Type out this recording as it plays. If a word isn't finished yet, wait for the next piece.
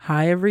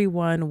Hi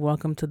everyone,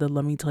 welcome to the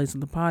Let Me Tell You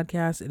Something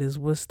podcast. It is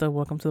Wista.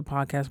 Welcome to the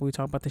podcast where we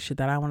talk about the shit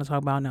that I want to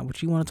talk about, not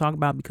what you want to talk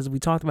about, because if we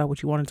talked about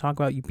what you want to talk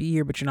about, you'd be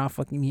here, but you're not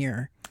fucking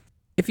here.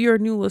 If you're a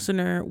new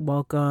listener,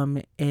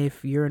 welcome.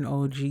 If you're an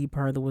OG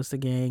part of the Wista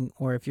gang,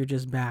 or if you're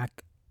just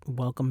back,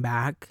 welcome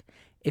back.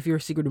 If you're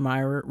a secret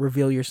admirer,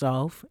 reveal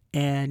yourself.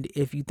 And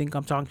if you think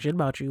I'm talking shit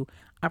about you,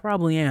 I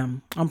probably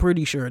am. I'm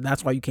pretty sure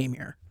that's why you came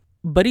here.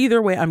 But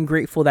either way, I'm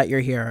grateful that you're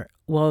here.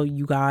 Well,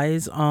 you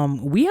guys,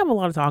 we have a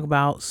lot to talk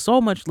about, so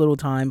much little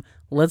time.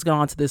 Let's get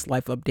on to this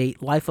life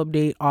update. Life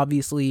update,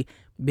 obviously,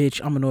 bitch,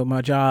 I'm annoyed with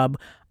my job.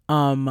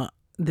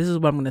 This is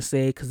what I'm gonna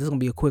say because this is gonna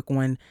be a quick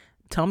one.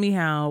 Tell me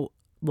how,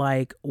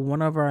 like,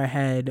 one of our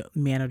head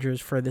managers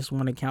for this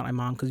one account I'm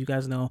on, because you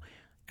guys know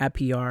at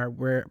PR,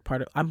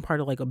 I'm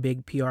part of like a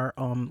big PR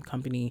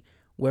company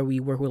where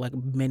we work with like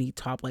many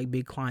top like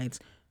big clients.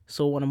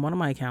 So on one of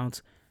my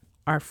accounts,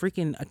 our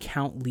freaking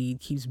account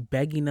lead keeps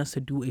begging us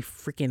to do a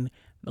freaking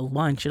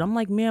lunch. And I'm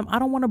like, ma'am, I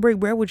don't want to break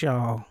bread with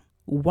y'all.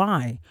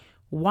 Why?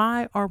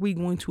 Why are we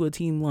going to a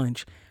team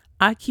lunch?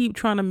 I keep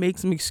trying to make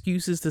some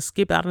excuses to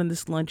skip out on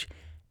this lunch.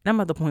 And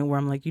I'm at the point where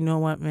I'm like, you know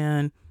what,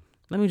 man?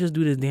 Let me just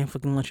do this damn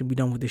fucking lunch and be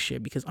done with this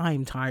shit because I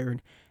am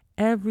tired.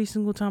 Every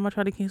single time I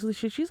try to cancel this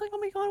shit, she's like, oh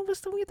my God,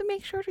 we have to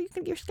make sure you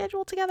can get your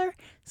schedule together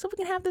so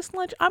we can have this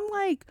lunch. I'm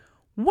like,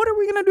 what are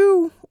we going to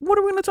do? What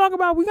are we going to talk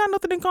about? We got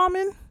nothing in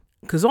common.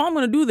 Because all I'm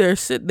going to do there is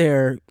sit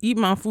there, eat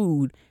my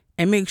food,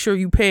 and make sure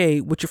you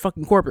pay with your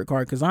fucking corporate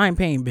card because I ain't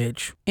paying,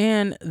 bitch.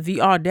 And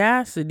the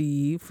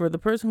audacity for the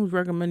person who's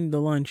recommending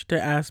the lunch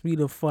to ask me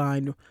to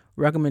find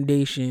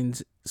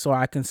recommendations so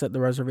I can set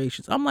the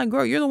reservations. I'm like,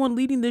 girl, you're the one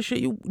leading this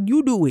shit. You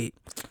do it.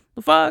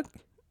 The fuck?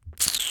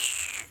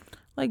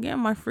 Like, get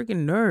my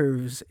freaking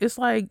nerves. It's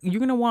like, you're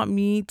going to want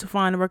me to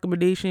find a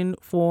recommendation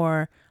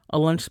for a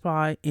lunch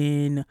spot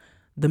in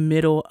the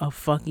middle of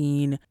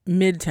fucking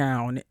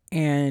Midtown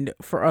and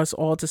for us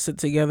all to sit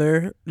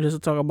together just to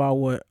talk about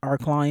what our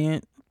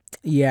client.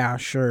 Yeah,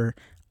 sure.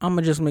 I'm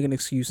gonna just make an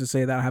excuse to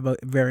say that I have a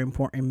very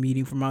important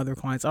meeting for my other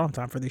clients. I don't have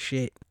time for this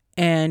shit.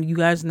 And you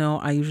guys know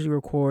I usually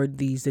record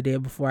these the day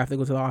before I have to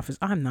go to the office.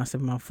 I'm not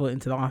stepping my foot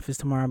into the office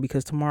tomorrow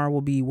because tomorrow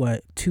will be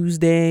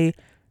Tuesday,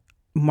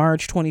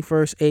 March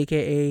 21st,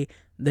 aka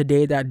the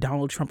day that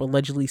Donald Trump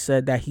allegedly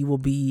said that he will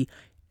be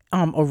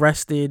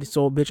arrested.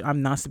 So bitch,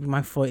 I'm not stepping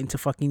my foot into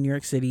fucking New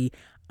York City.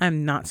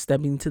 I'm not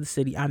stepping into the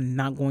city. I'm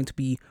not going to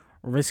be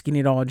risking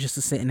it all just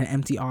to sit in an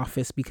empty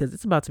office because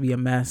it's about to be a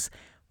mess.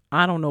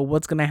 I don't know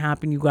what's gonna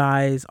happen, you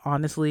guys.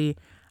 Honestly,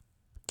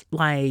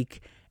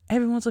 like,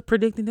 everyone's like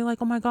predicting, they're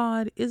like, oh my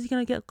God, is he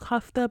gonna get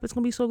cuffed up? It's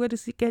gonna be so good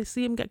to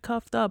see him get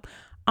cuffed up.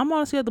 I'm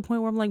honestly at the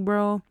point where I'm like,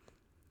 bro,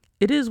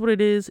 it is what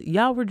it is.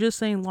 Y'all were just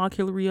saying lock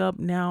Hillary up.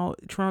 Now,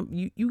 Trump,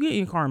 you get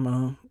your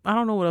karma. I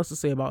don't know what else to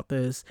say about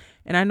this.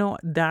 And I know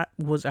that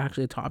was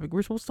actually a topic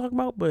we're supposed to talk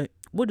about, but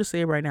we'll just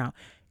say it right now.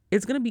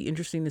 It's going to be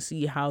interesting to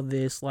see how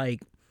this,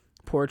 like,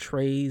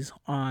 portrays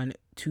on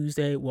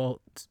Tuesday.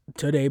 Well,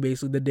 today,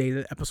 basically, the day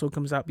the episode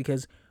comes out,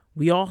 because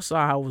we all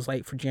saw how it was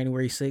like for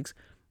January 6th.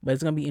 But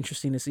it's going to be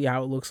interesting to see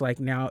how it looks like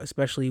now,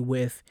 especially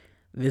with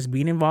this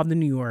being involved in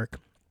New York,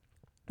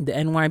 the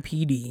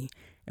NYPD.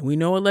 And we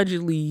know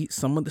allegedly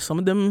some of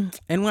them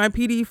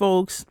NYPD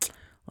folks,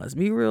 let's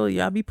be real,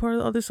 y'all be part of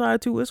the other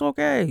side too. It's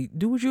okay.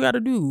 Do what you got to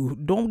do.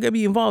 Don't get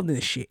me involved in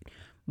this shit.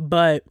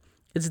 But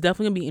it's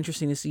definitely going to be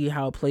interesting to see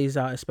how it plays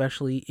out,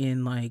 especially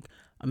in like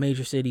a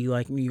major city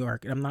like New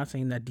York. And I'm not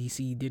saying that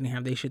DC didn't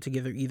have their shit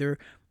together either,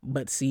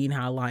 but seeing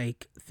how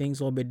like things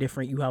a little bit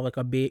different, you have like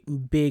a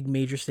big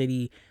major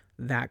city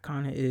that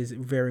kind of is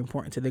very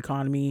important to the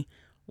economy.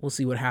 We'll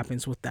see what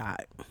happens with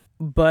that.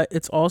 But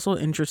it's also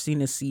interesting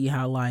to see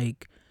how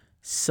like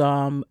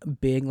some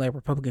big like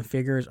Republican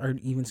figures are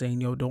even saying,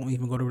 yo, don't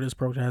even go to this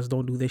protest,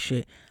 don't do this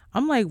shit.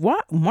 I'm like,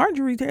 what?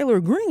 Marjorie Taylor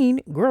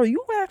Greene, girl,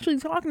 you actually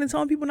talking and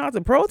telling people not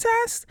to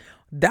protest?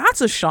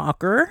 That's a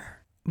shocker.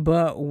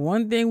 But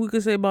one thing we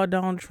could say about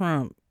Donald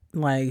Trump,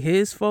 like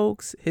his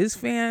folks, his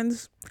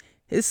fans,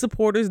 his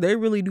supporters, they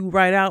really do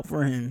right out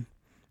for him.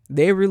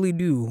 They really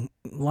do.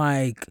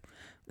 Like,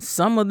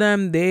 some of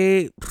them,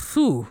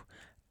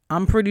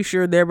 I'm pretty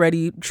sure they're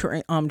ready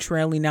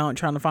trailing out and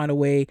trying to find a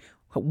way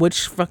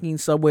which fucking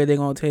subway they're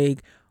going to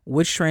take,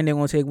 which train they're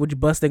going to take, which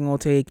bus they're going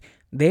to take.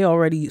 They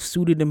already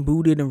suited and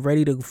booted and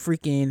ready to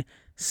freaking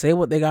say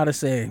what they got to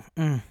say.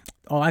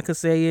 All I could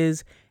say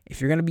is, if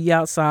you're going to be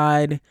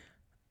outside,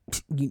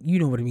 you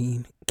know what I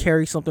mean.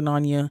 Carry something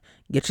on you.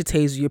 Get your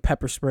taser, your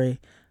pepper spray.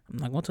 I'm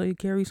not going to tell you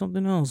carry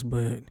something else,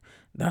 but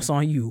that's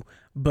on you.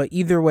 But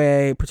either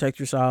way,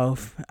 protect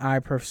yourself. I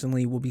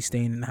personally will be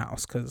staying in the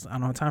house because I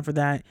don't have time for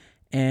that.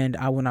 And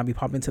I will not be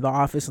popping to the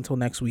office until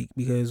next week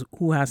because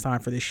who has time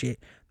for this shit?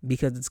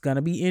 Because it's going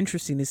to be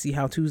interesting to see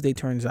how Tuesday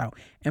turns out.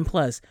 And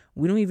plus,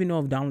 we don't even know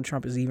if Donald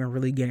Trump is even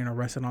really getting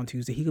arrested on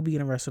Tuesday. He could be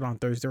getting arrested on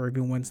Thursday or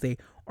even Wednesday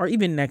or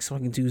even next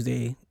fucking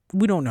Tuesday.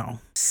 we don't know.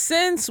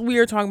 Since we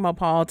are talking about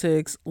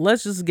politics,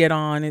 let's just get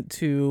on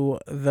to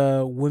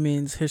the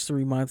Women's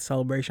History Month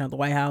celebration at the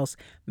White House.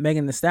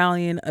 Megan Thee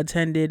Stallion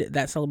attended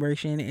that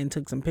celebration and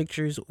took some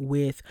pictures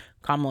with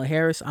Kamala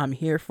Harris. I'm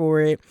here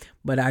for it,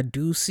 but I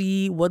do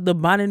see what the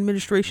Biden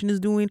administration is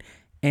doing,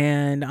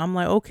 and I'm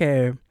like,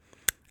 okay,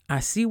 I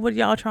see what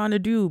y'all trying to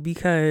do,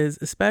 because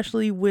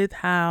especially with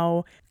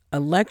how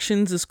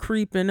elections is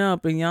creeping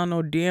up, and y'all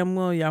know damn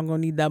well y'all gonna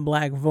need that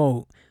black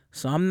vote.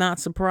 So I'm not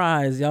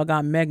surprised y'all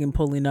got Megan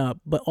pulling up.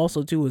 But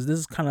also too, is this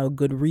is kind of a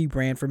good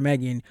rebrand for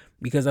Megan,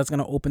 because that's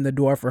gonna open the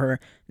door for her,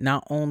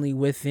 not only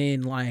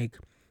within like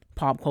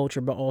pop culture,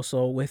 but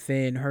also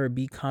within her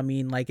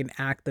becoming like an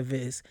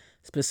activist,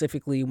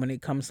 specifically when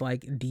it comes to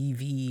like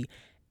DV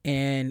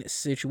and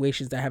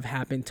situations that have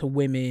happened to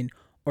women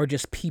or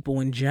just people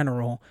in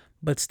general.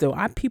 But still,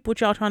 I peep what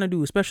y'all trying to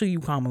do, especially you,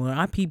 Kamala.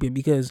 I peep it,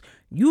 because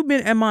you've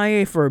been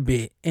MIA for a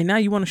bit, and now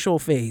you want to show a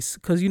face,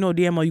 because you know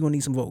damn well you're going to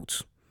need some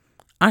votes.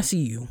 I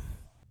see you.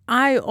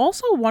 I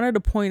also wanted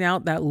to point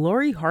out that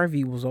Lori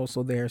Harvey was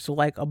also there. So,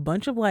 like, a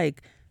bunch of,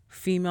 like,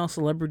 female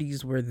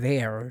celebrities were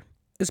there,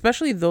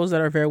 especially those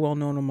that are very well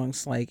known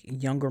amongst, like,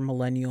 younger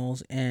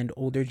millennials and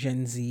older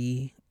Gen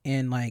Z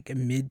and, like,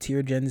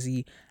 mid-tier Gen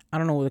Z. I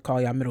don't know what to call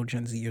y'all middle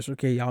Gen Zers.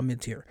 Okay, y'all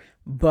mid-tier.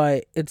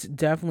 But it's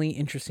definitely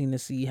interesting to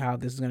see how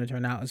this is going to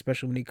turn out,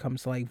 especially when it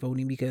comes to, like,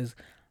 voting, because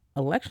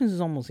elections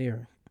is almost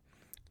here.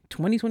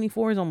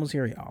 2024 is almost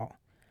here, y'all.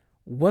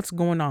 What's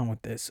going on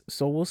with this?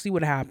 So we'll see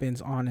what happens,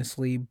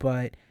 honestly.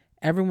 But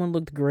everyone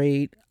looked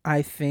great.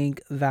 I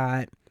think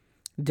that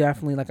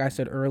definitely, like I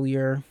said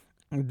earlier,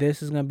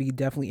 this is going to be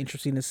definitely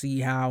interesting to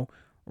see how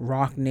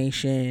Rock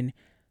Nation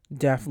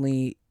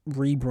definitely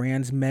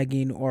rebrands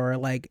Megan, or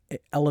like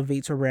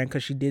elevates her brand,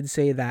 because she did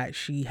say that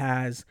she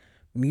has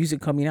music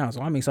coming out.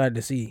 So I'm excited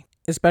to see,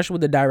 especially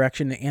with the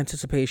direction, the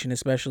anticipation,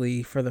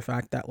 especially for the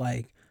fact that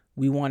like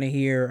we want to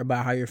hear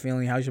about how you're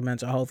feeling, how's your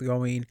mental health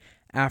going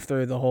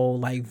after the whole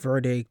like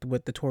verdict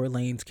with the Tory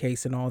Lanez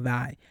case and all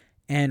that,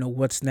 and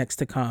what's next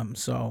to come.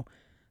 So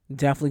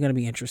definitely gonna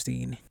be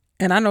interesting.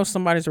 And I know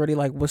somebody's already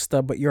like, what's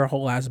the, but you're a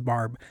whole ass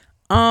barb.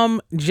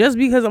 Just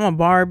because I'm a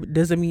barb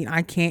doesn't mean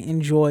I can't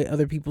enjoy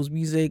other people's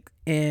music.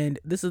 And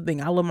this is the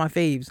thing, I love my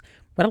faves,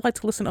 but I like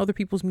to listen to other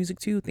people's music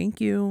too.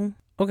 Thank you.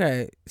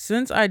 Okay,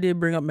 since I did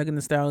bring up Megan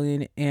Thee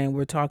Stallion and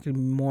we're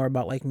talking more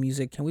about like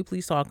music, can we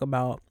please talk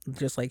about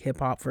just like hip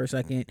hop for a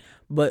second?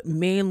 But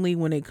mainly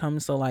when it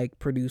comes to like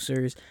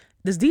producers,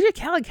 does DJ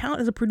Khaled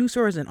count as a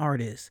producer or as an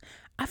artist?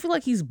 I feel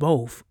like he's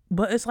both,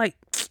 but it's like,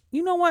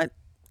 you know what?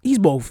 He's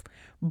both.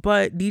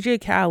 But DJ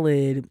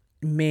Khaled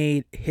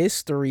made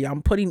history.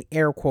 I'm putting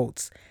air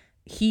quotes.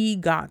 He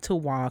got to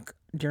walk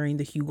during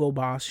the Hugo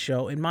Boss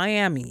show in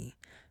Miami.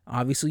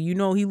 Obviously, you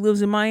know he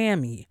lives in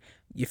Miami.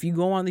 If you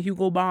go on the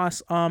Hugo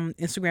Boss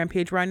Instagram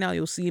page right now,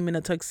 you'll see him in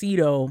a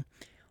tuxedo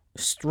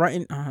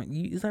strutting.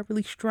 Is that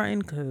really strutting?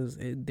 Because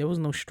there was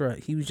no strut.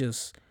 He was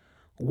just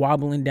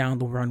wobbling down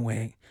the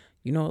runway.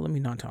 You know, let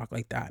me not talk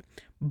like that.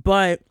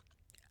 But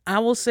I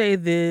will say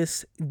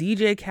this,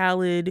 DJ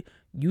Khaled,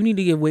 you need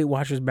to give Weight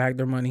Watchers back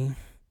their money.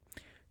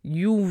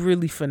 You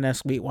really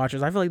finesse Weight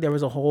Watchers. I feel like there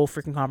was a whole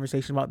freaking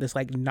conversation about this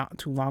like not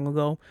too long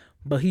ago,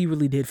 but he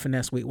really did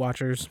finesse Weight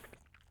Watchers.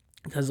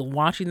 Because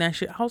watching that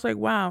shit, I was like,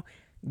 wow,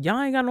 y'all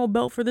ain't got no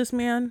belt for this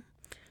man?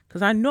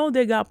 Because I know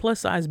they got plus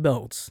size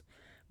belts.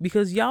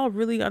 Because y'all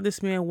really got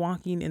this man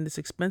walking in this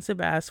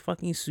expensive ass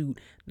fucking suit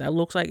that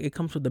looks like it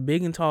comes with the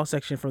big and tall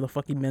section for the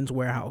fucking Men's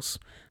Warehouse.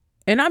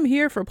 And I'm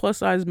here for plus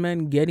size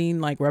men getting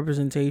like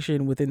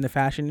representation within the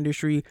fashion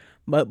industry.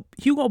 But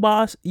Hugo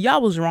Boss,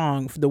 y'all was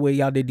wrong for the way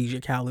y'all did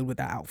DJ Khaled with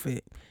that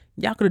outfit.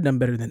 Y'all could have done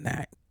better than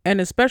that. And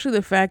especially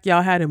the fact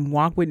y'all had him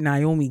walk with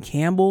Naomi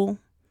Campbell.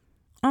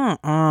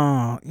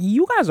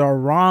 You guys are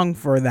wrong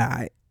for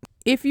that.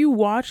 If you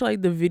watch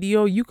like the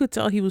video, you could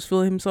tell he was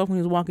feeling himself when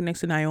he was walking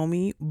next to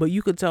Naomi, but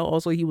you could tell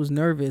also he was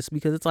nervous,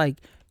 because it's like,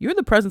 you're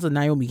the presence of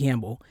Naomi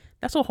Campbell.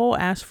 That's a whole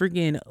ass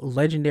freaking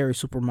legendary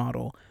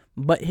supermodel.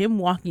 But him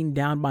walking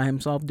down by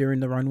himself during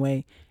the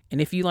runway, and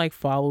if you like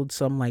followed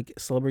some like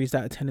celebrities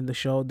that attended the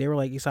show, they were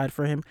like excited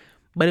for him.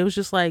 But it was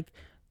just like,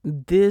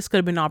 this could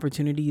have been an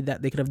opportunity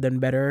that they could have done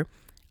better.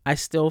 I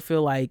still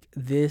feel like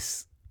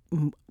this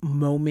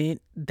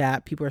moment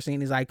that people are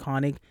saying is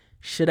iconic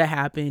should have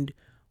happened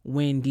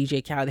when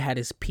DJ Khaled had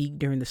his peak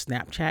during the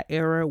Snapchat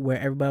era, where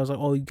everybody was like,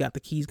 oh, you got the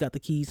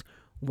keys,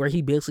 where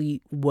he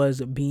basically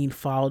was being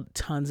followed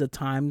tons of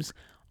times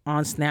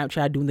on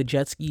Snapchat doing the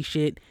jet ski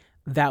shit.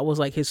 That was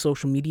like his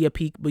social media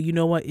peak. But you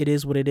know what? It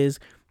is what it is.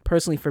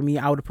 Personally, for me,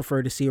 I would have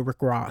preferred to see a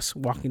Rick Ross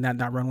walking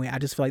that runway. I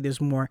just feel like there's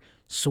more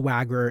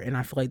swagger, and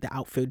I feel like the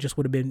outfit just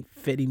would have been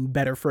fitting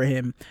better for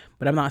him.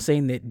 But I'm not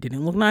saying that it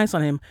didn't look nice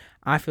on him.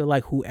 I feel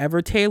like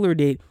whoever tailored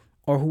it,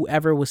 or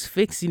whoever was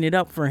fixing it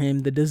up for him,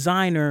 the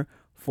designer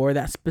for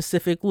that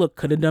specific look,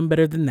 could have done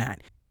better than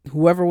that.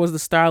 Whoever was the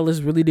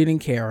stylist really didn't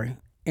care.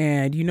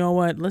 And you know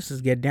what? Let's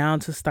just get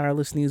down to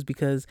stylist news,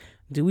 because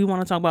do we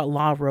want to talk about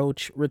La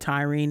Roche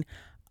retiring?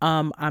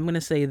 I'm going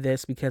to say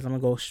this because I'm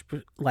going to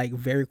go like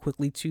very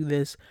quickly to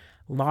this.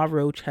 La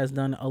Roche has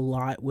done a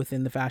lot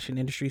within the fashion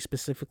industry,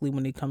 specifically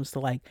when it comes to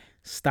like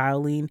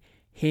styling.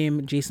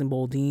 Him, Jason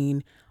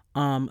Boldine,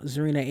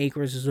 Zarina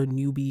Akers is a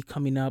newbie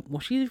coming up. Well,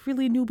 she's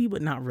really a newbie,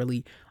 but not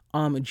really.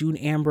 June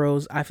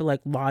Ambrose, I feel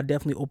like La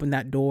definitely opened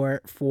that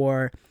door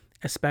for,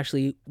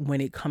 especially when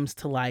it comes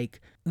to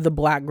like the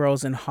black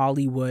girls in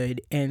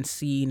Hollywood, and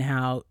seeing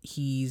how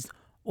he's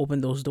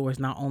opened those doors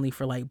not only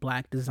for like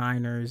black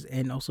designers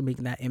and also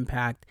making that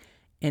impact,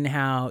 and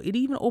how it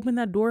even opened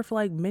that door for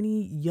like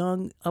many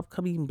young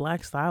upcoming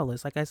black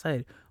stylists. Like I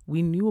said,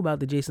 we knew about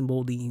the Jason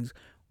Boldines,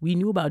 we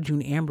knew about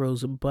June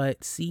Ambrose,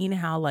 but seeing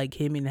how like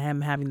him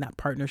having that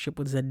partnership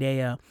with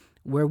Zendaya,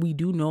 where we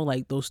do know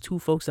like those two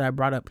folks that I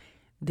brought up,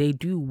 they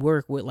do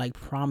work with like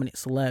prominent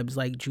celebs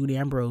like June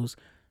Ambrose,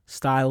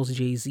 Styles,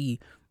 Jay-Z.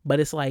 But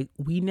it's like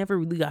we never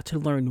really got to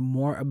learn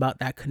more about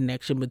that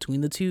connection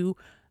between the two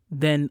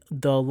than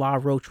the La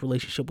Roche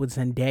relationship with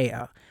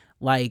Zendaya.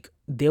 Like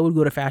they would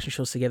go to fashion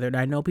shows together. And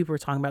I know people are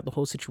talking about the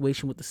whole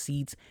situation with the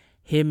seats,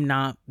 him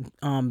not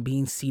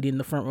being seated in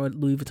the front row at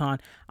Louis Vuitton.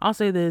 I'll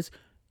say this,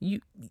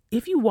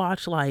 if you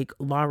watch like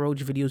La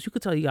Roche videos, you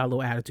could tell he got a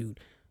little attitude.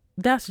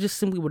 That's just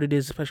simply what it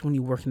is, especially when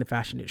you work in the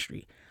fashion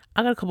industry.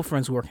 I got a couple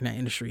friends who work in that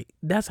industry.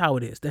 That's how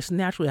it is. That's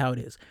naturally how it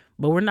is.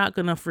 But we're not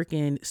gonna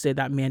freaking say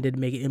that man didn't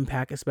make an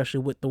impact, especially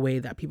with the way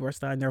that people are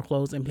styling their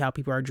clothes and how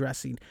people are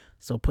dressing.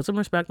 So put some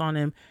respect on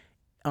him.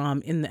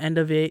 In the end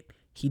of it,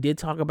 he did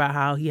talk about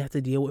how he had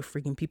to deal with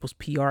freaking people's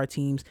PR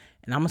teams.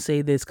 And I'm gonna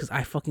say this because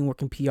I fucking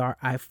work in PR.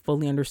 I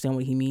fully understand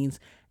what he means,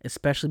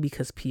 especially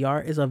because PR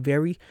is a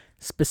very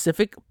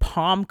specific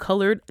palm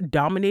colored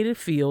dominated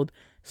field,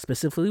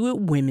 specifically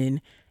with women.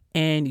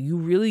 And you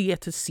really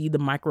get to see the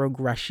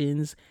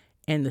microaggressions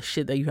and the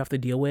shit that you have to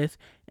deal with.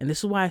 And this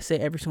is why I say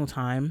every single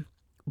time,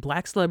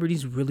 black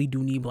celebrities really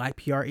do need black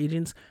PR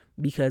agents,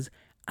 because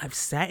I've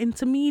sat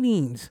into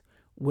meetings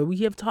where we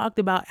have talked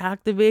about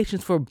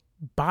activations for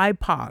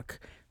BIPOC,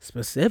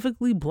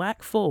 specifically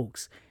black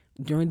folks,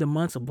 during the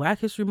months of Black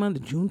History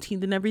Month,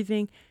 Juneteenth and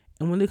everything.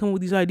 And when they come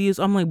with these ideas,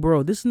 I'm like,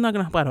 bro, this is not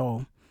going to help at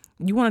all.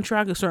 You want to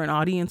track a certain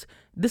audience,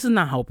 this is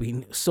not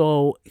helping.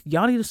 So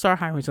y'all need to start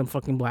hiring some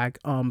fucking black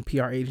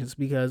PR agents,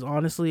 because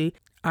honestly,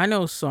 I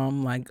know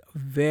some like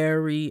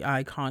very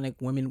iconic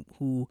women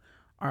who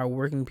are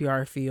working in the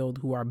PR field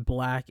who are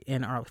black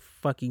and are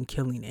fucking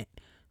killing it.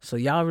 So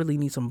y'all really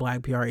need some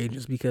black PR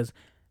agents, because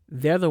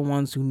they're the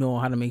ones who know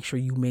how to make sure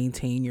you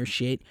maintain your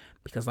shit.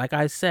 Because like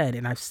I said,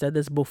 and I've said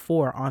this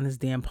before on this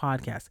damn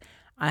podcast,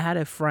 I had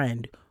a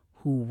friend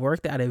who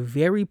worked at a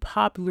very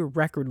popular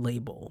record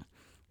label.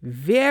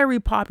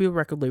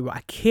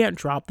 I can't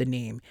drop the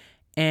name.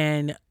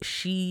 And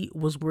she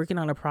was working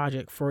on a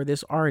project for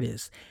this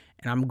artist.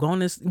 And I'm going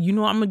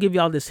to give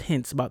y'all this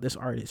hints about this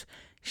artist.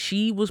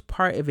 She was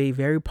part of a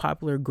very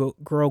popular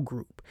girl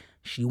group.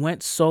 She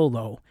went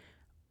solo.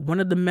 One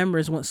of the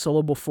members went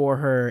solo before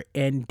her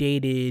and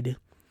dated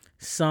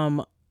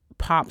some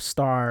pop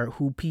star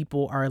who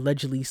people are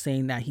allegedly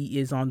saying that he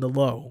is on the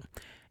low.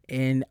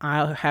 And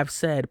I have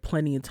said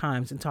plenty of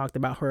times and talked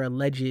about her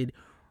alleged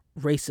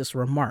racist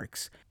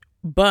remarks.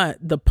 But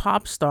the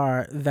pop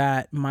star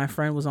that my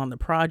friend was on the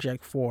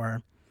project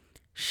for,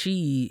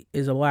 she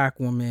is a black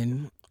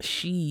woman.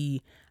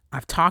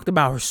 I've talked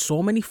about her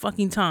so many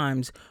fucking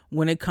times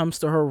when it comes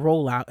to her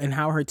rollout and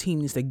how her team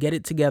needs to get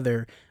it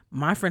together.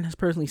 My friend has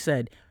personally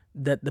said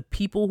that the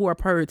people who are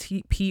part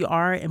of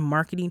PR and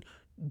marketing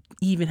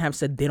even have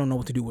said they don't know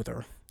what to do with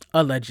her,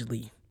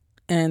 allegedly.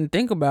 And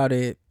think about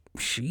it,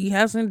 she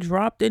hasn't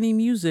dropped any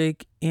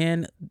music,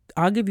 and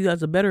I'll give you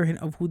guys a better hint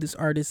of who this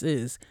artist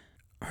is.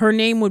 Her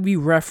name would be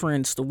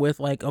referenced with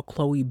like a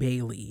Chloe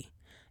Bailey.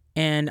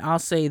 And I'll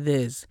say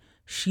this,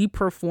 she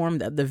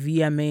performed at the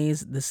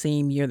VMAs the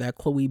same year that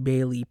Chloe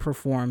Bailey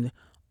performed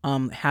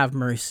Have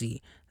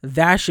Mercy.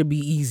 That should be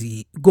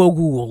easy. Go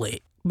Google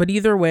it. But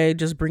either way,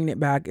 just bringing it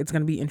back, it's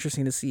going to be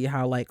interesting to see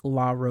how like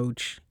La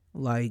Roche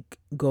like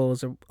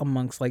goes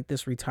amongst like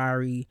this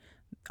retiree.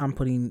 I'm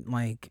putting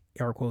like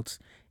air quotes.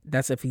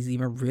 That's if he's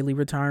even really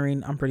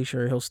retiring. I'm pretty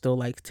sure he'll still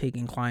like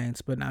taking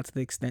clients, but not to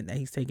the extent that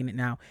he's taking it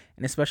now.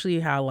 And especially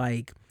how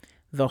like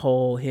the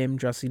whole him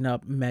dressing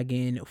up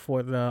Megan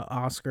for the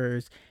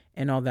Oscars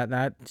and all that,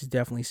 that's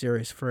definitely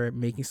serious for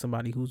making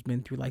somebody who's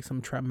been through like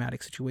some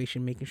traumatic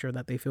situation, making sure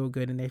that they feel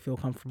good and they feel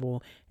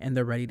comfortable and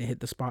they're ready to hit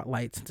the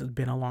spotlight, since it's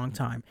been a long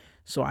time.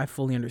 So I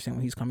fully understand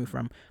where he's coming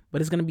from.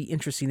 But it's going to be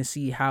interesting to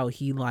see how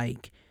he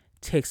like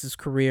takes his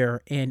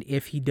career and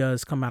if he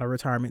does come out of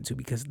retirement too,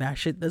 because that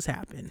shit does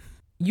happen.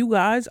 You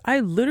guys, I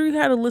literally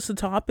had a list of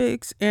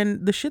topics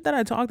and the shit that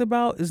I talked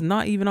about is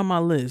not even on my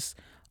list,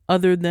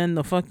 other than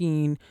the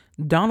fucking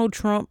Donald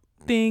Trump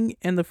thing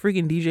and the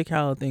freaking DJ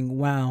Khaled thing.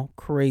 Wow,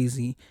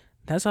 crazy.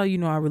 That's how you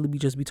know I really be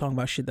talking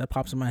about shit that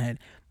pops in my head.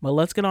 But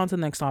let's get on to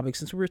the next topic.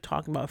 Since we were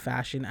talking about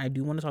fashion, I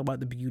do want to talk about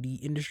the beauty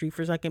industry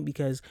for a second,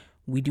 because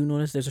we do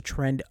notice there's a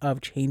trend of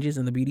changes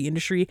in the beauty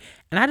industry.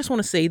 And I just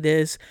want to say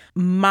this,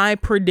 my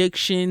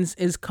predictions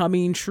is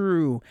coming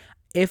true.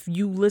 If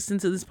you listen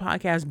to this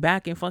podcast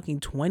back in fucking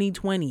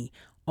 2020,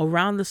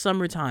 around the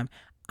summertime,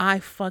 I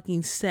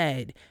fucking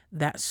said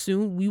that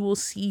soon we will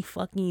see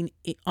fucking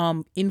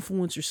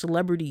influencer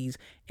celebrities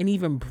and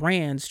even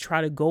brands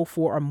try to go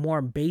for a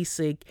more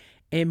basic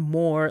and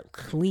more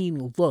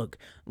clean look.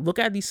 Look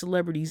at these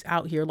celebrities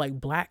out here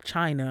like Black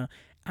China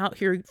out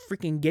here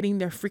freaking getting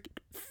their freaking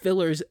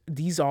fillers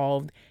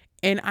dissolved.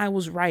 And I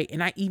was right.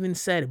 And I even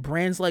said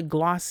brands like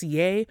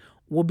Glossier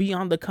will be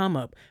on the come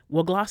up.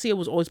 Well, Glossier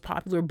was always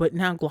popular, but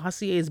now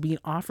Glossier is being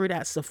offered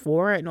at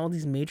Sephora and all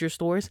these major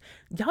stores.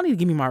 Y'all need to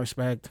give me my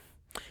respect.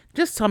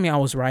 Just tell me I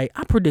was right.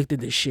 I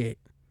predicted this shit.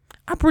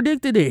 I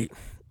predicted it.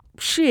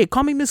 Shit,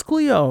 call me Miss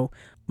Cleo.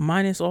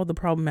 Minus all the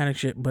problematic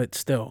shit, but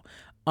still.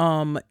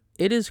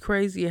 It is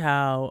crazy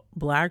how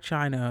Black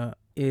China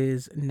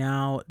is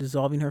now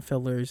dissolving her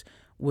fillers,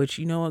 which,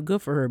 you know what,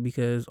 good for her,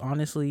 because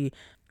honestly,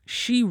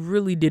 she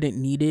really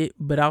didn't need it.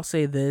 But I'll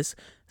say this,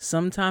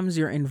 sometimes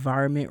your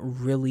environment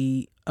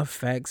really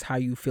affects how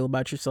you feel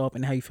about yourself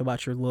and how you feel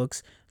about your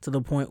looks, to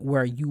the point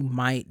where you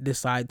might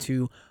decide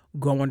to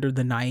go under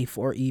the knife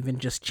or even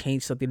just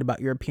change something about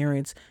your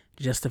appearance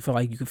just to feel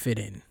like you could fit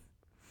in.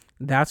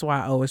 That's why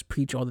I always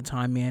preach all the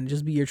time, man.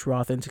 Just be your true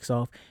authentic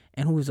self.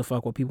 And who gives a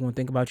fuck what people want to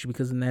think about you?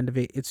 Because in the end of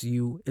it, it's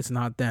you. It's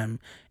not them.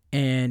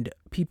 And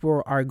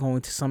people are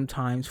going to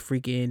sometimes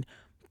freaking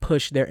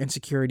push their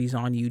insecurities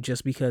on you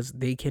just because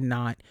they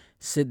cannot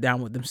sit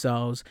down with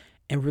themselves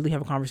and really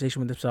have a conversation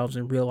with themselves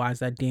and realize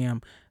that,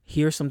 damn,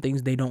 here's some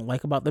things they don't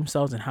like about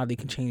themselves and how they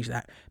can change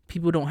that.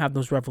 People don't have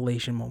those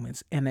revelation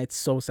moments, and it's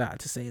so sad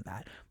to say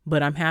that.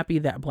 But I'm happy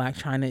that Black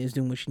China is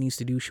doing what she needs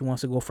to do. She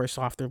wants to go for a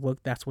softer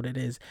look. That's what it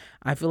is.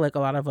 I feel like a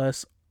lot of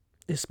us,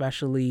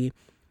 especially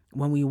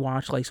when we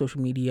watch like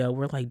social media,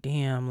 we're like,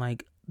 damn,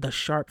 like the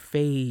sharp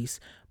face.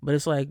 But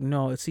it's like,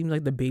 no, it seems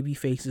like the baby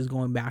face is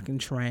going back in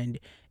trend.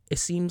 It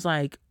seems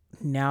like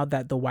now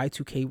that the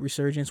Y2K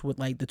resurgence with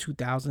like the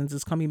 2000s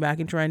is coming back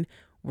in trend,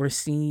 we're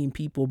seeing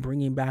people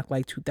bringing back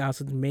like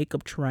 2000s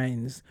makeup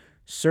trends,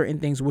 certain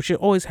things, which it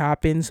always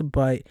happens,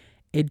 but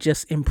it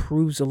just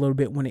improves a little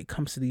bit when it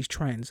comes to these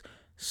trends.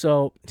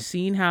 So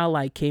seeing how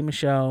like K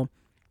Michelle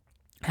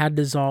had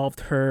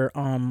dissolved her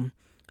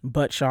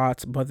butt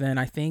shots, but then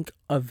I think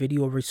a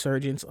video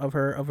resurgence of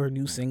her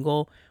new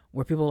single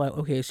where people are like,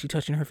 okay, is she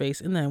touching her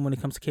face? And then when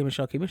it comes to K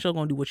Michelle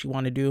gonna do what she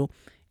want to do,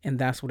 and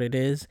that's what it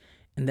is.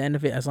 And the end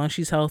of it, as long as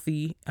she's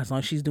healthy, as long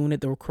as she's doing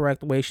it the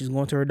correct way, she's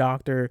going to her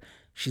doctor,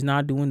 she's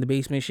not doing the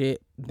basement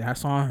shit,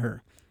 that's on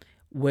her.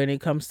 When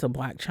it comes to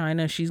Black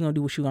China, she's gonna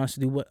do what she wants to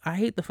do. But I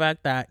hate the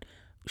fact that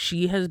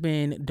she has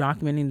been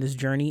documenting this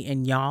journey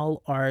and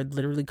y'all are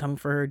literally coming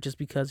for her just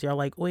because y'all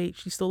like, wait,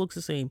 she still looks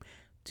the same.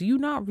 Do you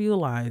not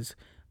realize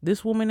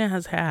this woman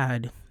has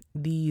had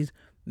these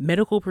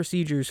medical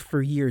procedures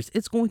for years?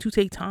 It's going to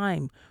take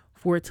time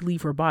for it to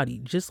leave her body.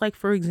 Just like,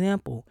 for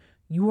example,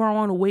 you are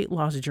on a weight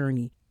loss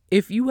journey.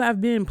 If you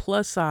have been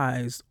plus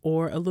size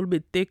or a little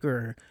bit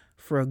thicker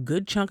for a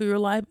good chunk of your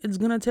life, it's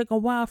going to take a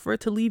while for it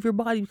to leave your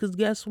body, because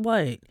guess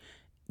what?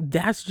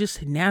 That's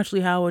just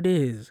naturally how it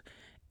is.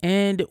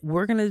 And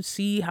we're going to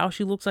see how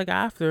she looks like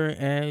after.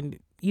 And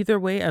either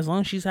way, as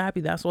long as she's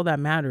happy, that's all that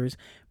matters.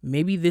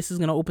 Maybe this is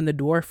going to open the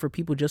door for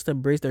people just to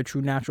embrace their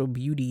true natural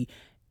beauty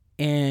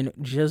and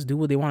just do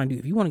what they want to do.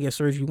 If you want to get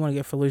surgery, you want to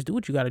get fillers, do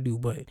what you got to do.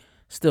 But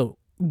still,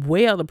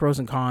 weigh out the pros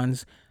and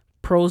cons.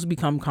 Pros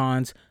become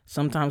cons.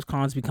 Sometimes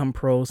cons become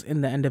pros.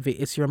 In the end of it,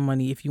 it's your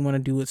money. If you want to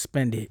do it,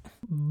 spend it.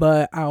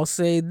 But I'll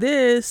say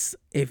this.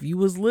 If you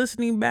was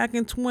listening back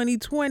in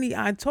 2020,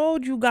 I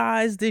told you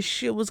guys this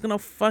shit was going to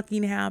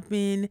fucking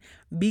happen,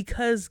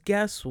 because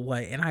guess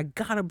what? And I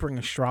got to bring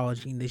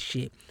astrology in this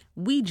shit.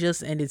 We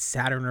just ended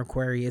Saturn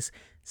Aquarius.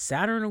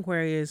 Saturn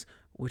Aquarius,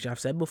 which I've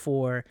said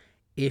before,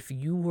 if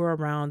you were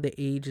around the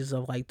ages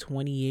of like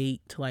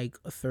 28 to like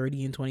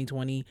 30 in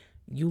 2020,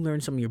 you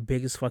learned some of your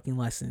biggest fucking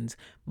lessons.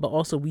 But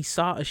also, we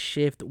saw a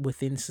shift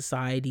within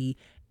society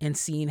and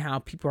seeing how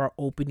people are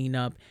opening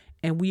up,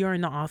 and we are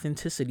in the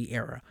authenticity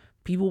era.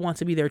 People want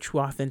to be their true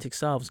authentic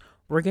selves.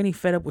 We're getting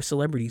fed up with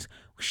celebrities.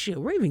 Shit,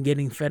 we're even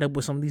getting fed up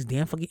with some of these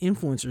damn fucking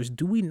influencers.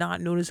 Do we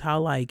not notice how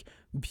like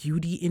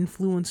beauty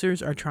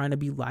influencers are trying to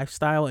be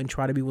lifestyle and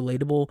try to be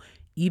relatable,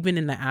 even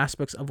in the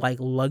aspects of like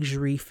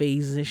luxury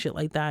phases and shit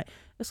like that?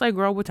 It's like,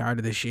 girl, we're tired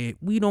of this shit.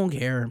 We don't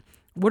care.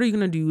 What are you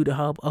going to do to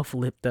help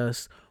uplift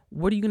us?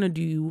 What are you going to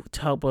do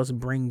to help us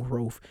bring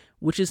growth?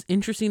 Which is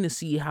interesting to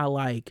see how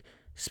like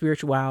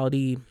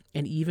spirituality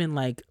and even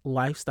like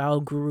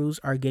lifestyle gurus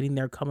are getting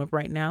their come up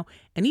right now,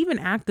 and even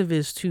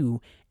activists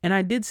too. And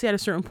I did say at a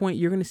certain point,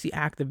 you're going to see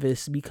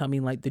activists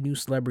becoming like the new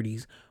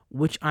celebrities,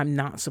 which I'm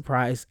not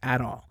surprised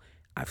at all.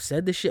 I've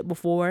said this shit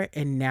before,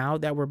 and now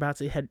that we're about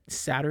to head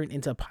Saturn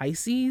into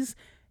Pisces,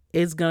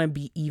 it's going to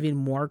be even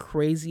more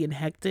crazy and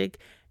hectic.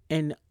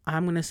 And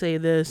I'm going to say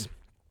this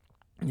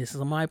is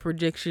my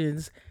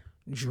predictions.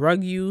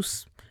 Drug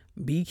use,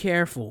 be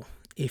careful.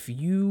 If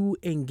you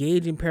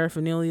engage in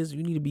paraphernalias,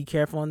 you need to be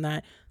careful on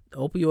that. The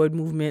opioid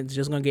movement is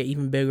just going to get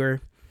even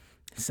bigger.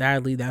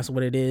 Sadly, that's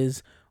what it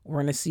is. We're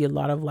going to see a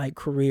lot of like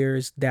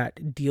careers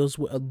that deals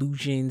with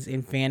illusions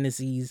and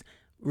fantasies,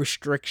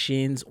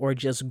 restrictions, or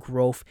just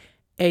growth.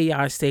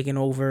 AI is taking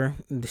over.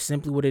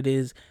 Simply what it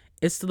is.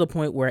 It's to the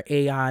point where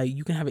AI,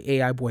 you can have an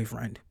AI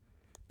boyfriend.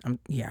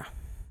 Yeah,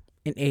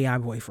 an AI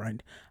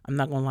boyfriend. I'm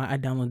not gonna lie, I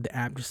downloaded the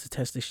app just to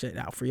test this shit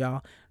out for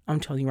y'all. I'm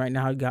telling you right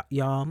now,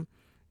 y'all,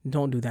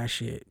 don't do that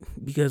shit,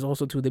 because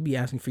also too, they be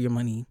asking for your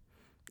money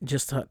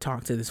just to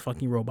talk to this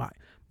fucking robot.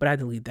 But I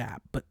delete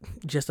that, but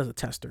just as a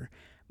tester.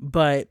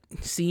 But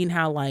seeing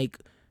how like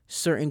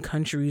certain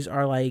countries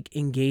are like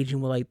engaging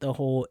with like the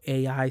whole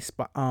AI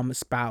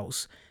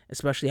spouse,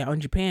 especially out in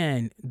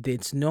Japan,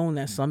 it's known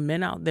that some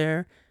men out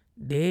there,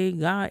 they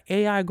got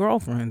AI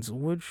girlfriends,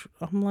 which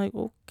I'm like,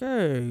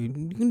 okay,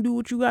 you can do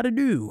what you got to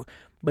do.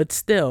 But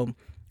still,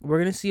 we're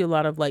going to see a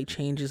lot of like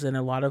changes and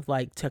a lot of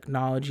like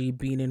technology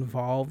being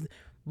involved,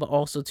 but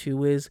also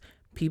too is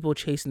people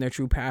chasing their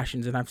true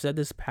passions. And I've said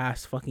this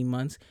past fucking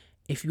months,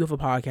 if you have a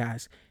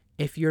podcast,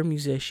 if you're a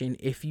musician,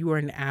 if you are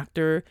an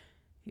actor,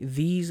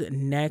 these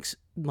next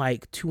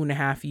like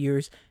 2.5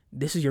 years,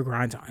 this is your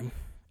grind time.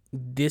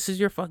 This is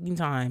your fucking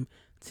time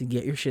to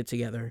get your shit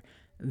together.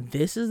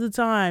 This is the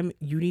time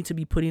you need to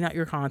be putting out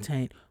your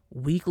content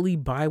weekly,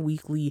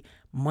 bi-weekly,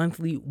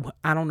 monthly,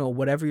 I don't know,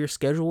 whatever your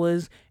schedule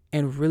is,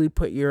 and really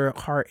put your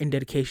heart and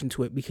dedication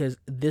to it, because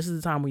this is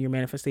the time when your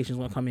manifestation is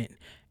going to come in.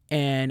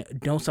 And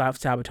don't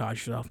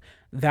sabotage yourself.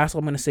 That's what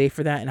I'm going to say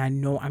for that. And I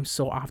know I'm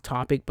so off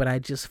topic, but I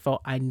just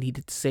felt I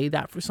needed to say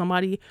that for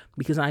somebody,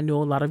 because I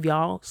know a lot of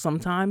y'all,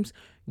 sometimes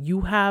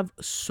you have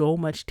so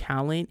much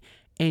talent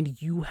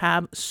and you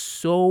have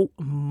so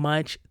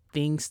much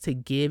things to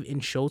give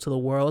and show to the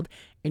world,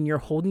 and you're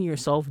holding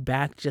yourself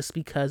back just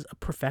because of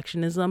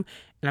perfectionism.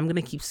 And I'm going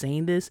to keep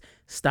saying this,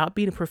 stop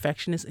being a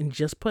perfectionist and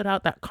just put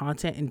out that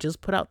content and just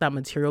put out that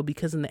material,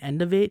 because in the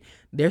end of it,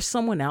 there's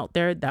someone out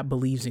there that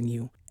believes in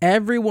you.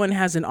 Everyone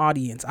has an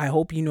audience. I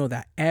hope you know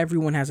that.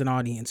 Everyone has an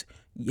audience.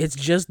 It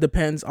just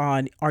depends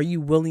on, are you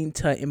willing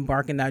to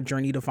embark in that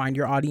journey to find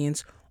your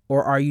audience,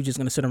 or are you just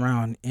going to sit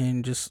around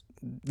and just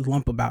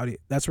lump about it?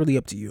 That's really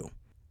up to you.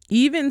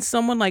 Even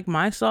someone like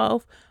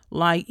myself,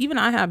 like even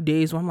I have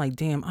days where I'm like,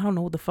 damn, I don't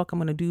know what the fuck I'm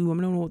going to do. I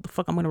don't know what the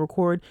fuck I'm going to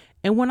record.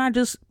 And when I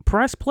just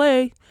press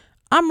play,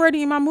 I'm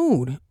ready in my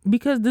mood,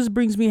 because this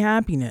brings me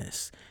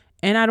happiness.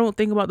 And I don't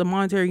think about the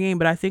monetary gain,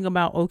 but I think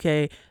about,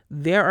 okay,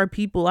 there are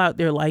people out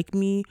there like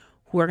me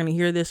who are going to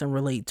hear this and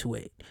relate to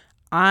it.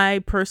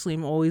 I personally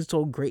am always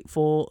so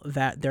grateful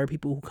that there are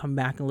people who come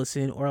back and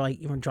listen, or like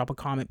even drop a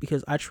comment,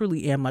 because I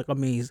truly am like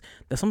amazed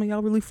that some of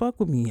y'all really fuck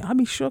with me. I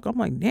be shook. I'm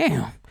like,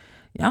 damn,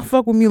 y'all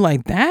fuck with me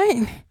like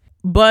that?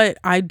 But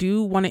I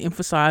do want to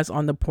emphasize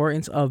on the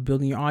importance of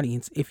building your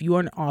audience. If you are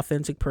an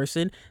authentic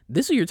person,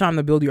 this is your time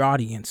to build your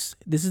audience.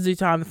 This is your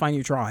time to find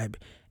your tribe.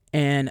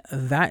 And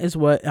that is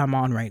what I'm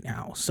on right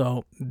now.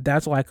 So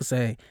that's all I could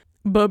say.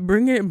 But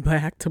bringing it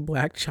back to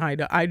Black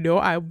China, I know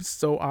I'm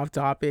so off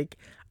topic.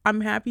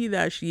 I'm happy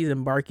that she's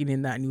embarking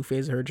in that new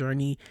phase of her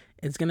journey.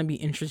 It's going to be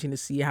interesting to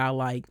see how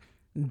like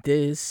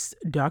this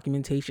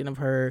documentation of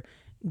her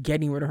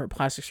getting rid of her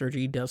plastic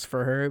surgery does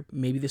for her.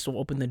 Maybe this will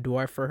open the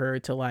door for her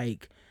to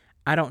like,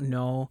 I don't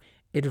know,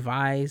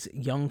 advise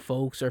young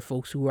folks or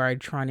folks who are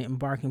trying to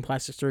embark in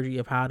plastic surgery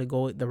of how to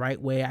go the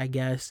right way, I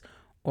guess.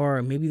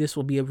 Or maybe this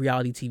will be a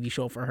reality TV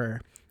show for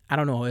her. I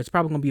don't know. It's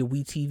probably going to be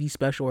a WeTV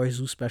special or a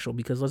Zoo special,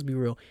 because let's be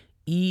real,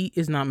 E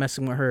is not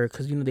messing with her,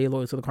 because, you know, they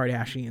loyal to the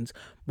Kardashians.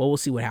 But we'll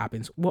see what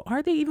happens. Well,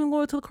 are they even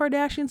loyal to the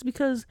Kardashians?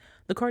 Because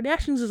the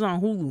Kardashians is on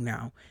Hulu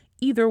now.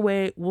 Either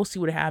way, we'll see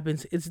what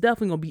happens. It's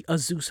definitely going to be a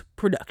Zeus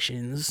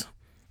Productions.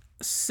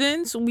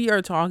 Since we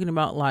are talking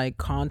about like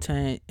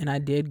content, and I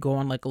did go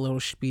on like a little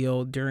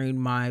spiel during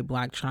my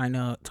Black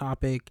China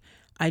topic,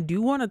 I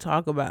do want to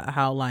talk about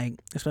how like,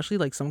 especially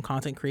like some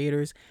content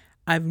creators,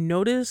 I've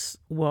noticed,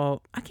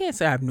 well, I can't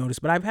say I've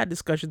noticed, but I've had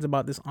discussions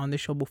about this on the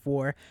show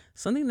before.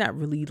 Something that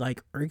really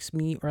like irks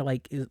me, or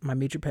like is my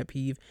major pet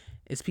peeve,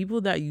 is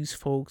people that use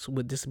folks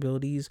with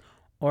disabilities,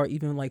 or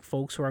even like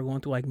folks who are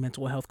going through like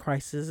mental health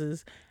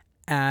crises,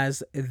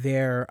 as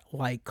their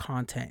like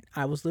content.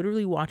 I was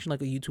literally watching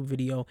like a YouTube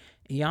video,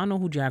 and y'all know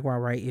who Jaguar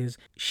Wright is.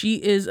 She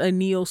is a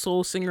neo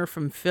soul singer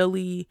from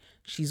Philly.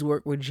 She's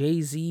worked with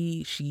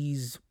Jay-Z.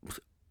 She's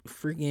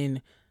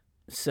freaking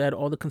said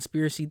all the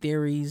conspiracy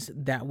theories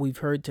that we've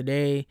heard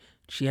today.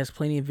 She has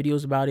plenty of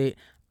videos about it.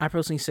 I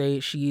personally say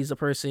she's a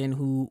person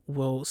who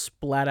will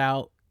splat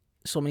out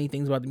so many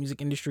things about the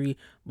music industry,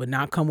 but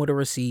not come with a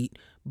receipt.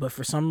 But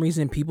for some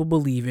reason, people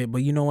believe it.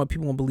 But you know what?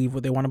 People won't believe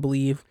what they want to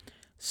believe.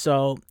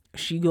 So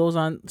she goes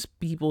on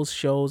people's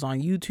shows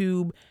on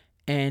YouTube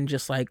and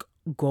just like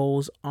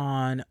goes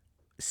on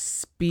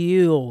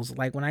spills.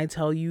 Like when I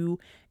tell you,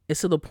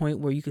 it's to the point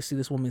where you can see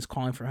this woman's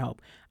calling for help.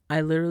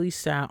 I literally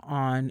sat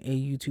on a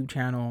YouTube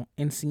channel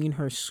and seen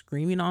her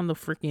screaming on the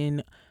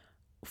freaking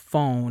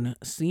phone,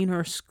 seeing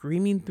her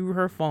screaming through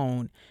her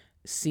phone,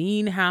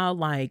 seeing how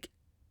like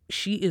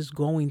she is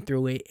going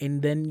through it.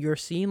 And then you're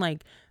seeing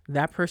like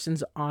that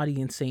person's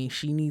audience saying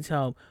she needs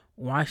help.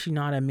 Why is she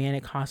not at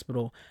Manic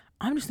Hospital?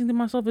 I'm just thinking to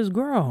myself, as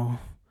girl,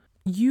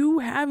 you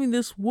having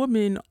this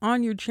woman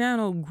on your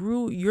channel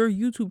grew your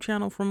YouTube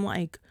channel from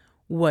like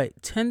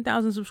what,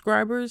 10,000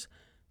 subscribers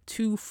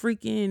to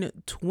freaking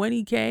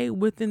 20K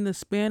within the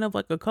span of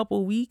like a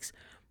couple weeks.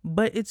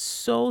 But it's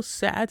so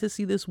sad to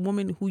see this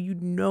woman who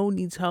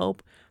needs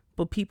help,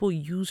 but people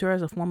use her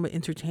as a form of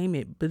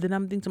entertainment. But then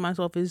I'm thinking to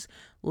myself is,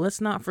 let's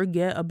not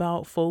forget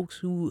about folks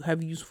who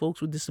have used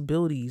folks with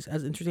disabilities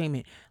as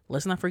entertainment.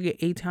 Let's not forget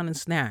A-Town and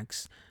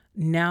Snacks.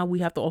 Now we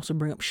have to also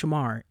bring up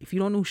Shamar. If you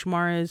don't know who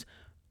Shamar is,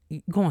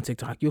 go on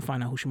TikTok. You'll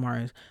find out who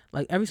Shamar is.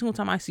 Like, every single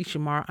time I see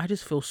Shamar, I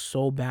just feel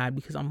so bad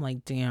because I'm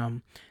like,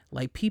 damn,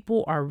 like,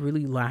 people are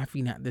really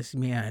laughing at this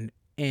man.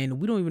 And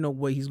we don't even know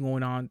what he's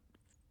going on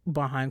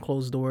behind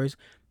closed doors,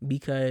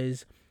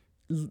 because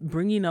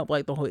bringing up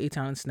like the whole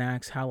A-Town and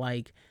Snacks, how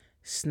like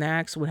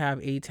Snacks would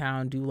have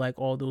A-Town do like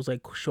all those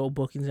like show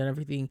bookings and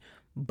everything,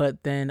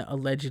 but then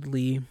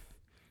allegedly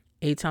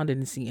A-Town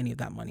didn't see any of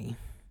that money.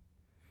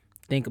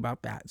 Think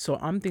about that. So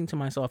I'm thinking to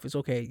myself, it's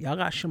okay, y'all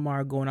got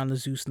Shamar going on the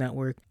Zeus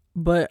network,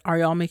 but are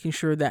y'all making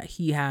sure that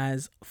he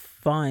has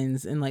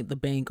funds in like the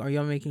bank? Are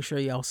y'all making sure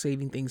y'all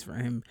saving things for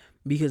him?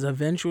 Because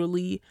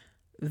eventually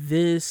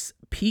this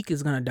peak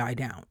is gonna die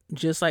down,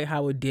 just like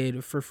how it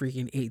did for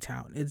freaking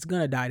A-Town. It's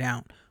gonna die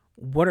down.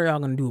 What are y'all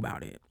gonna do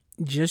about it?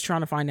 Just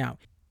trying to find out.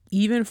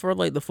 Even for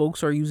like the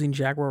folks who are using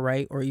Jaguar,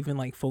 right, or even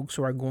like folks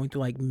who are going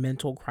through like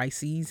mental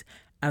crises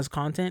as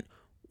content,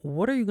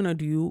 what are you gonna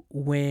do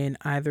when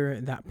either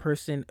that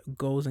person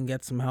goes and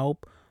gets some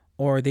help,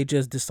 or they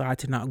just decide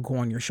to not go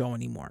on your show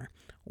anymore?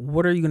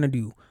 What are you gonna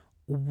do?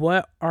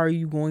 What are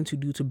you going to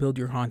do to build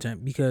your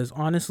content? Because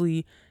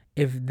honestly,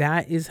 if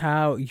that is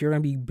how you're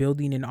gonna be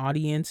building an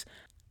audience,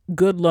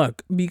 good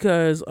luck,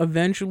 because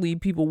eventually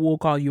people will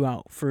call you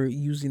out for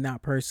using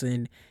that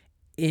person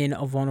in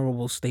a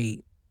vulnerable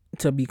state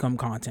to become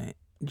content.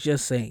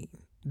 Just saying.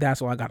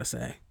 That's all I gotta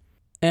say.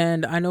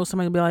 And I know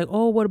somebody will be like,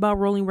 oh, what about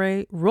Rolling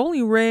Ray?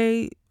 Rolling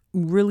Ray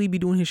really be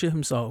doing his shit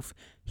himself.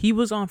 He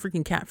was on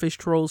freaking Catfish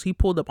Trolls. He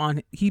pulled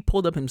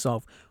up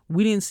himself.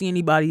 We didn't see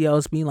anybody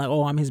else being like,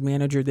 oh, I'm his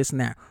manager, this and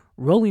that.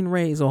 Rolling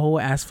Ray is a whole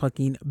ass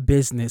fucking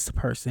business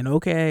person,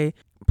 okay?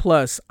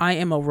 Plus, I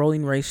am a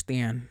Rolling Ray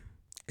stan.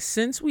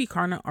 Since we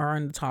kind of are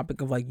on the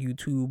topic of like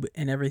YouTube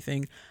and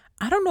everything,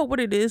 I don't know what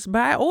it is,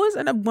 but I always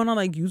end up going on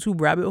like YouTube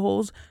rabbit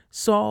holes.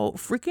 So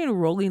freaking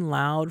Rolling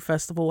Loud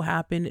festival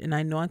happened, and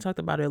I know I talked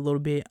about it a little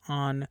bit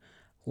on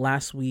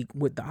last week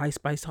with the Ice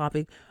Spice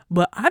topic,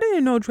 but I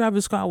didn't know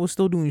Travis Scott was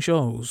still doing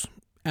shows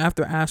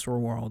after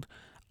Astroworld.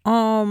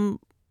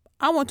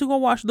 I went to go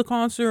watch the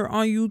concert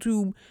on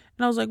YouTube,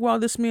 and I was like, wow,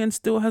 this man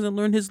still hasn't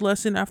learned his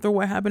lesson after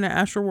what happened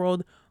at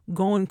Astroworld,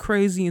 going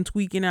crazy and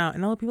tweaking out.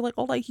 And other people like,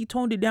 oh, like he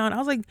toned it down. I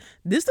was like,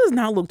 this does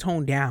not look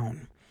toned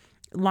down.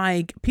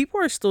 Like, people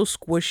are still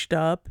squished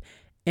up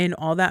and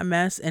all that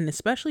mess, and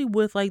especially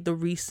with like the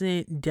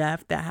recent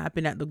death that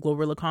happened at the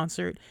Glorilla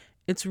concert,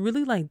 it's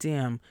really like,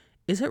 damn,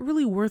 is it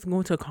really worth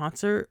going to a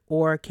concert,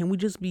 or can we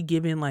just be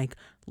given like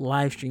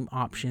live stream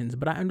options?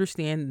 But I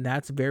understand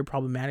that's very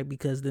problematic,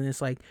 because then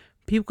it's like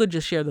people could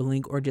just share the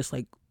link or just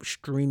like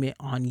stream it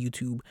on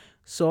YouTube.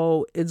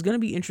 So it's gonna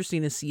be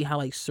interesting to see how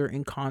like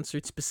certain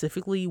concerts,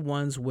 specifically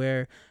ones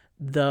where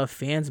the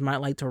fans might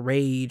like to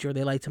rage, or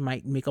they like to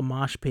might make a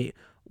mosh pit,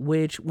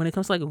 which when it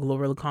comes to like a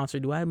Glorilla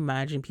concert, do I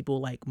imagine people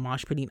like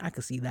mosh pitting? I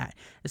could see that,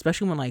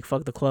 especially when like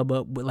Fuck the Club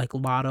Up with like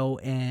Lotto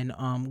and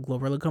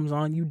Glorilla comes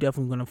on. You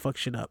definitely gonna fuck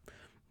shit up.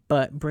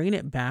 But bringing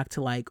it back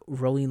to like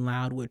Rolling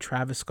Loud with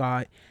Travis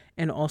Scott,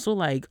 and also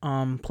like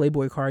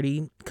Playboy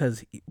Cardi,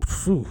 because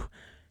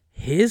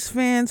his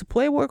fans,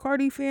 Playboy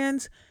Cardi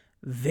fans,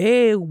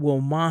 they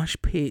will mosh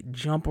pit,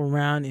 jump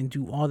around, and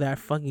do all that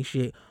fucking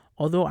shit.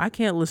 Although I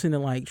can't listen to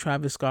like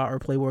Travis Scott or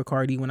Playboy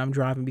Cardi when I'm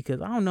driving,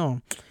 because I don't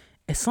know,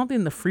 it's something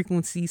in the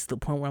frequencies to the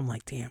point where I'm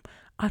like, damn,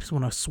 I just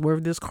want to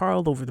swerve this car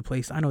all over the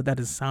place. I know that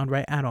doesn't sound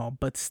right at all,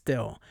 but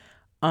still,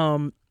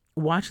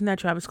 watching that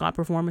Travis Scott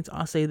performance,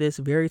 I'll say this,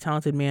 very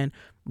talented man,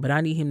 but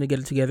I need him to get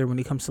it together when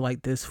it comes to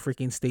like this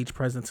freaking stage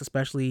presence,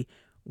 especially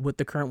with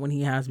the current one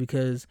he has,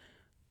 because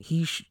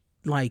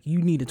like, you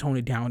need to tone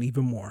it down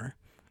even more,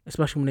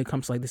 especially when it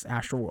comes to like this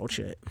Astroworld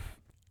shit.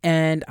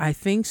 And I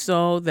think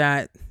so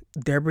that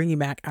they're bringing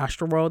back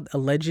Astroworld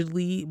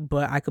allegedly,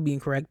 but I could be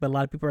incorrect. But a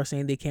lot of people are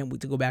saying they can't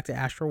wait to go back to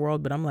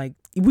Astroworld. But I'm like,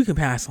 we can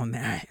pass on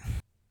that.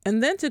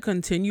 And then to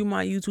continue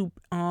my YouTube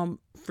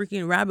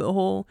freaking rabbit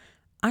hole,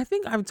 I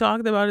think I've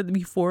talked about it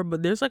before,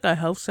 but there's like a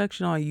health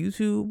section on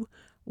YouTube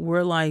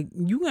where like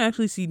you can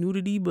actually see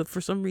nudity, but for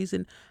some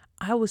reason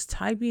I was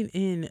typing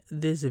in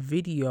this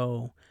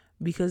video,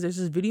 because there's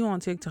this video on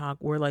TikTok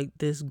where like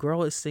this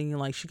girl is singing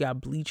like she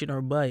got bleach in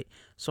her butt.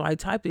 So I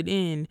typed it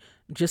in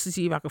just to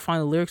see if I could find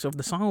the lyrics, or if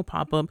the song will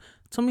pop up.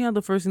 Tell me how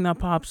the first thing that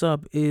pops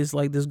up is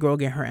like this girl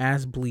getting her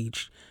ass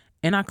bleached.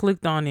 And I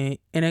clicked on it,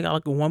 and it got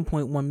like a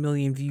 1.1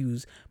 million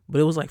views,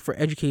 but it was like for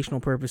educational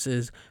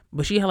purposes.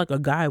 But she had like a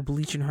guy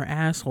bleaching her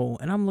asshole,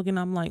 and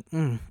I'm like,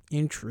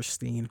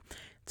 interesting.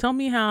 Tell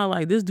me how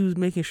like this dude's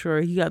making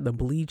sure he got the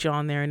bleach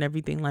on there and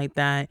everything like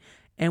that.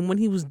 And when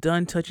he was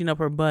done touching up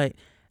her butt,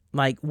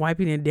 like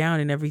wiping it down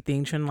and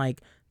everything, trying to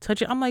like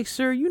touch it, I'm like,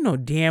 sir, you know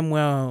damn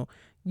well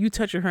you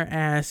touching her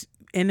ass.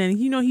 And then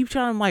he's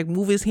trying to like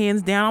move his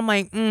hands down. I'm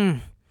like,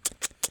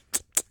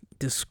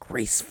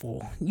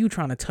 disgraceful. You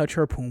trying to touch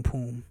her poom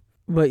poom.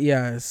 But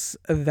yes,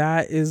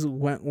 that is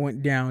what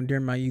went down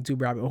during my YouTube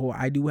rabbit hole.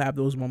 I do have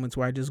those moments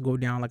where I just go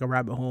down like a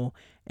rabbit hole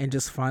and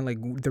just find like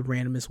the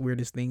randomest,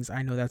 weirdest things.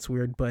 I know that's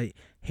weird, but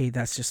hey,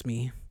 that's just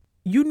me.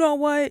 You know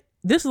what?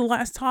 This is the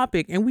last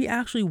topic, and we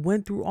actually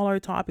went through all our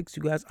topics,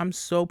 you guys. I'm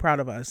so proud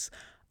of us.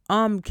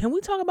 Can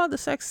we talk about the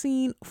sex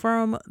scene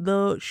from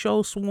the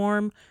show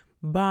Swarm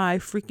by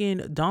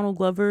freaking Donald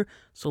Glover?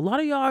 So a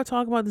lot of y'all are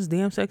talking about this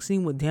damn sex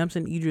scene with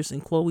Damson Idris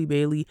and Chloe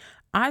Bailey.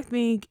 I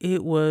think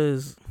it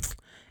was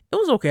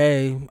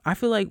okay. I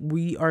feel like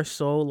we are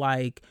so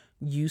like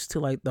used to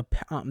like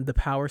the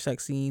power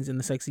sex scenes and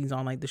the sex scenes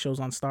on like the shows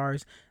on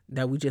Stars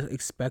that we just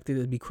expected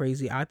it to be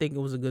crazy. I think it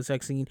was a good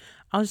sex scene.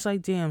 I was just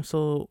like, damn,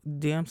 so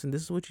Damson,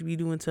 this is what you be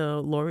doing to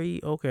Lori?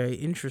 Okay,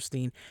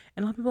 interesting.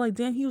 And a lot of people are like,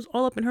 damn, he was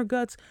all up in her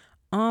guts.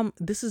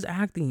 This is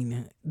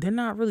acting. They're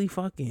not really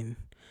fucking.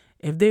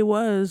 If they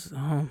was,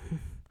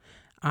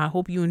 I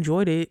hope you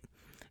enjoyed it.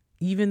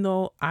 Even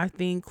though I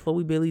think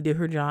Chloe Bailey did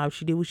her job,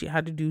 she did what she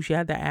had to do. She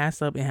had that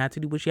ass up and had to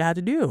do what she had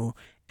to do,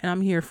 and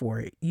I'm here for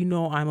it. You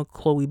know, I'm a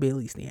Chloe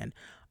Bailey stan.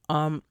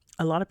 A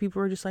lot of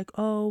people are just like,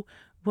 oh,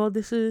 well,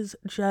 this is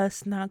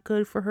just not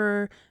good for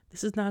her.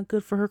 This is not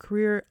good for her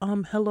career.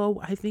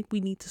 Hello, I think we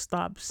need to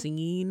stop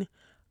seeing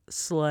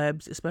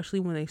celebs,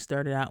 especially when they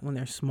started out when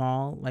they're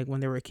small, like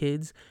when they were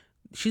kids.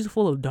 She's a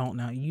full adult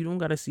now. You don't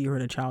got to see her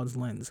in a child's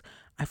lens.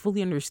 I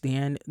fully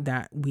understand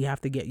that we have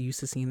to get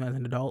used to seeing her as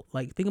an adult.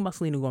 Like, think about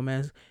Selena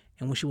Gomez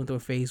and when she went through a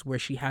phase where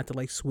she had to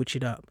like switch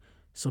it up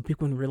so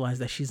people can realize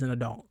that she's an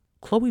adult.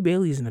 Chloe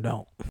Bailey is an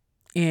adult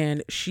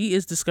and she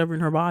is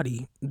discovering her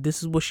body.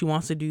 This is what she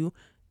wants to do,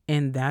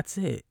 and that's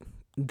it.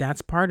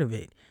 That's part of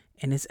it.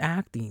 And it's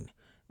acting.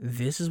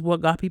 This is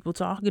what got people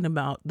talking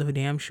about the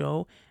damn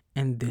show,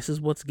 and this is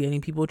what's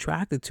getting people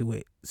attracted to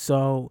it.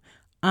 So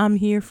I'm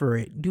here for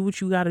it. Do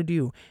what you got to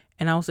do.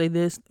 And I'll say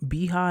this: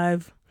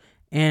 Beehive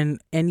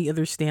and any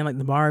other stand like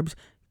the Barbs,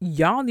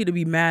 y'all need to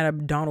be mad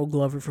at Donald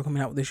Glover for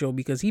coming out with the show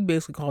because he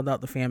basically called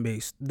out the fan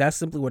base. That's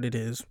simply what it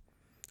is.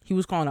 He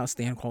was calling out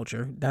stan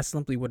culture. That's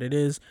simply what it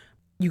is.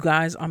 You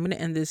guys, I'm going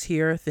to end this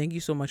here. Thank you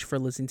so much for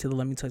listening to the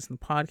Let Me Tell You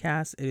Something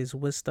podcast. It is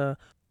Wista.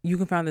 You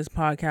can find this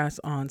podcast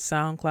on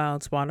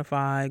SoundCloud,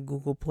 Spotify,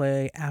 Google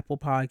Play, Apple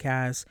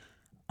Podcasts,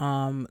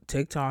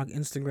 TikTok,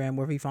 Instagram,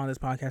 wherever you found this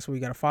podcast, where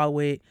you got to follow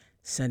it,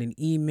 send an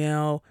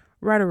email,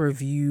 write a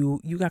review.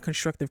 You got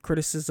constructive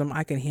criticism.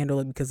 I can handle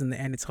it because in the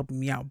end, it's helping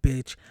me out,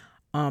 bitch.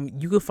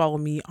 You can follow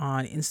me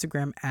on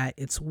Instagram at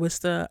It's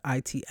Wista,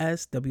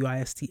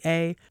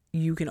 ITSWISTA.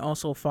 You can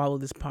also follow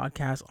this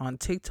podcast on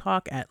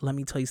TikTok at Let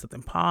Me Tell You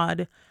Something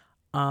Pod.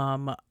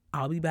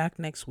 I'll be back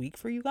next week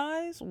for you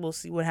guys. We'll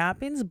see what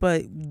happens.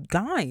 But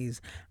guys,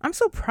 I'm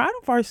so proud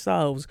of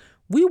ourselves.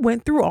 We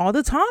went through all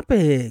the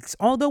topics.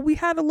 Although we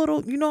had a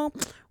little,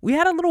 we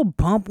had a little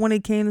bump when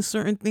it came to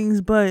certain things,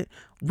 but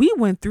we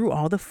went through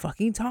all the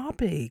fucking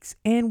topics.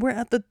 And we're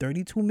at the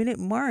 32-minute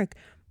mark.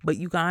 But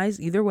you guys,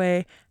 either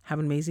way, have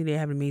an amazing day,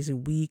 have an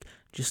amazing week.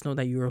 Just know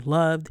that you're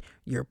loved,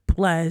 you're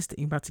blessed, and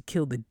you're about to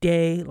kill the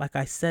day. Like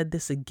I said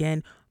this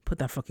again, put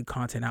that fucking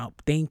content out.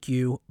 Thank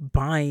you.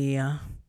 Bye.